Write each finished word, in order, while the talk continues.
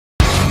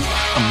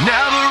I'm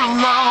never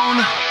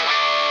alone.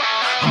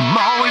 I'm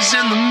always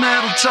in the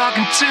middle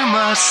talking to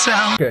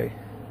myself. Okay,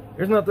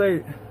 here's an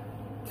update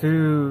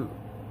to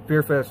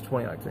FearFest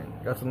 2019.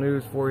 Got some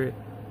news for you.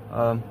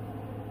 I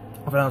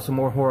found some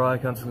more horror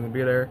icons that's going to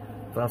be there.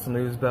 Found some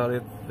news about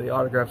if the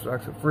autographs are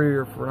actually free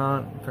or for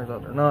not. It turns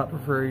out they're not for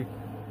free,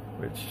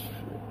 which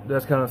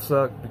does kind of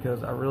suck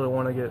because I really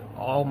want to get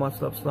all my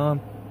stuff signed.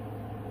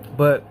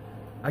 But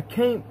I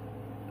can't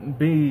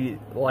be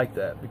like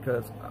that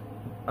because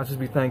I just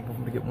be thankful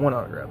to get one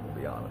autograph, to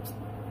be honest.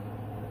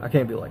 I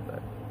can't be like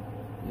that.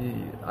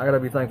 I gotta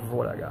be thankful for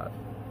what I got.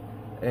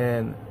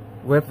 And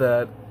with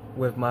that,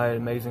 with my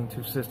amazing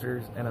two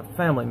sisters and a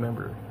family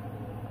member,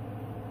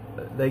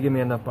 they give me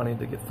enough money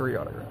to get 3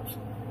 autographs.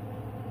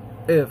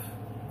 If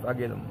I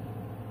get them.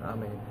 I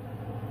mean,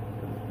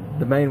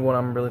 the main one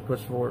I'm really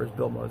pushing for is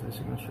Bill Mosley's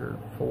signature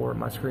for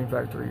my Scream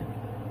Factory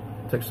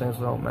Texas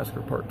Chainsaw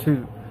Massacre Part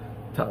 2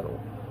 title.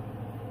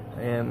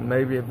 And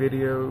maybe a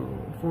video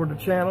for the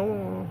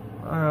channel.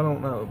 I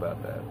don't know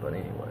about that, but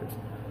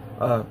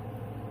anyways.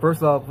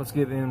 First off, let's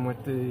get in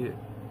with the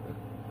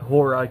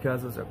horror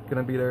icons that's going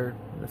to be there.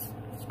 It's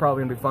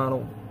probably going to be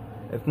final.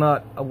 If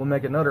not, I will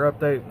make another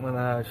update when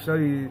I show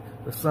you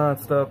the signed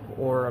stuff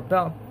or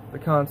about the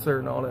concert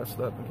and all that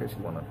stuff in case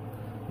you want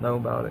to know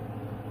about it.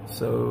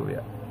 So,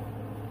 yeah.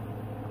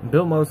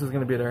 Bill Mosley is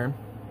going to be there.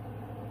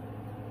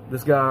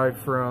 This guy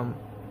from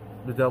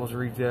The Devil's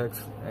Rejects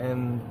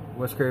and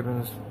Wes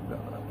Craven's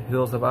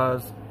Hills of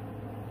Eyes.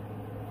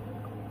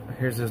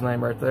 Here's his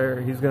name right there.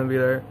 He's going to be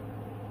there.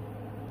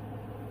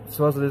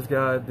 Supposedly this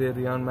guy did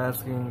the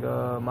unmasking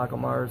Michael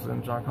Myers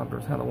and John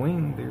Carpenter's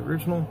Halloween, the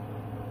original.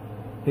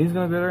 He's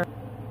going to be there.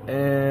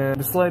 And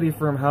this lady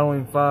from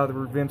Halloween 5, The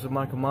Revenge of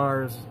Michael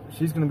Myers,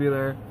 she's going to be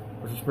there,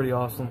 which is pretty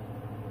awesome.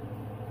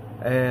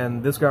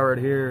 And this guy right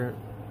here,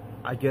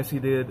 I guess he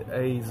did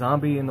a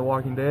zombie in The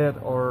Walking Dead,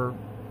 or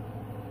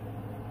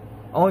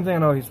only thing I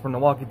know, he's from The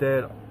Walking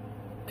Dead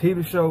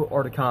TV show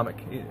or the comic.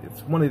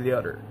 It's one or the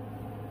other.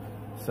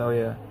 So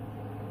yeah,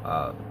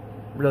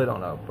 really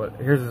don't know, but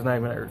here's his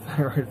name and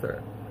everything right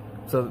there.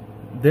 So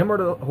them are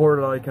the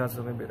horror icons that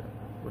are going to be there,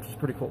 which is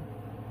pretty cool.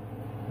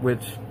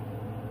 Which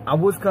I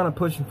was kind of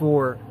pushing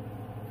for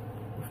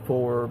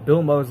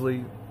Bill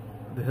Mosley,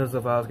 the Hills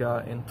of Eyes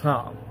guy, and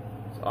Tom's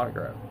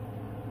autograph.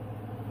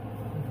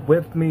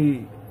 With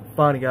me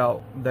finding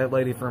out that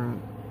lady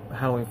from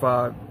Halloween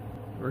 5,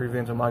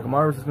 Revenge of Michael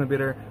Myers, is going to be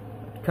there,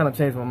 kind of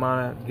changed my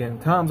mind, getting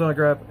Tom's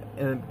autograph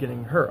and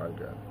getting her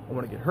autograph. I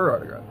want to get her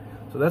autograph.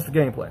 So that's the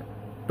game plan.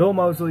 Bill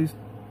Mosley's,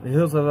 the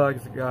Hills of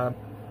Eyes guy,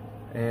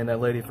 and that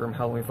lady from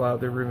Halloween 5,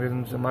 The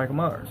Revenge of Michael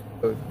Myers.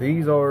 So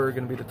these are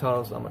going to be the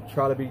titles I'm going to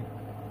try to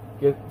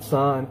get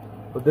signed.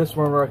 But this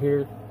one right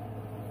here,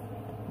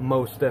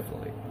 most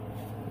definitely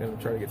going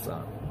to try to get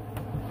signed.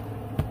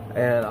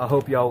 And I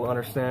hope y'all will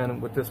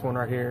understand with this one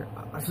right here,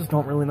 I just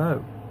don't really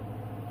know.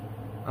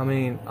 I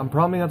mean, I'm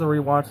probably going to have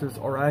to rewatch this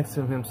or ask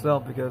him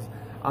himself because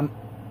I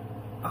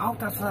hope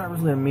that's not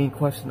really a mean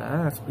question to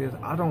ask because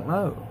I don't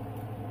know.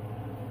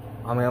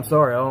 I mean, I'm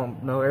sorry, I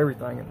don't know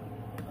everything,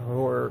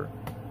 or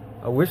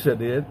I wish I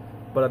did,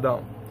 but I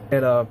don't.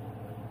 And to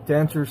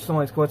answer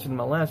somebody's question in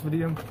my last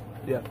video,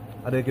 yeah,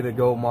 I did get a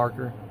gold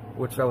marker,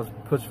 which I was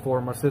pushed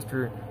for. My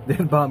sister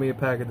did buy me a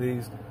pack of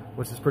these,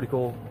 which is pretty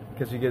cool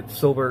because you get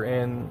silver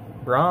and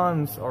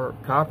bronze or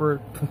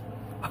copper.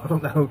 I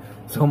don't know.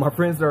 So my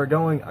friends that are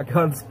going, I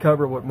got this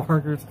covered with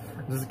markers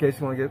just in case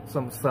you want to get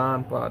some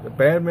signed by the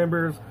band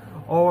members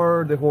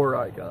or the horror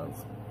icons.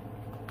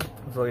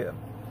 So yeah.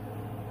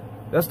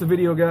 That's the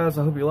video, guys.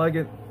 I hope you like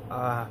it.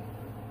 I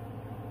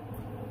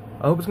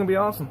hope it's going to be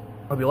awesome.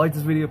 I hope you like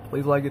this video.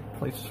 Please like it.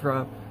 Please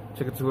subscribe.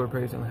 Check out the Twitter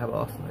page and have an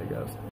awesome day, guys.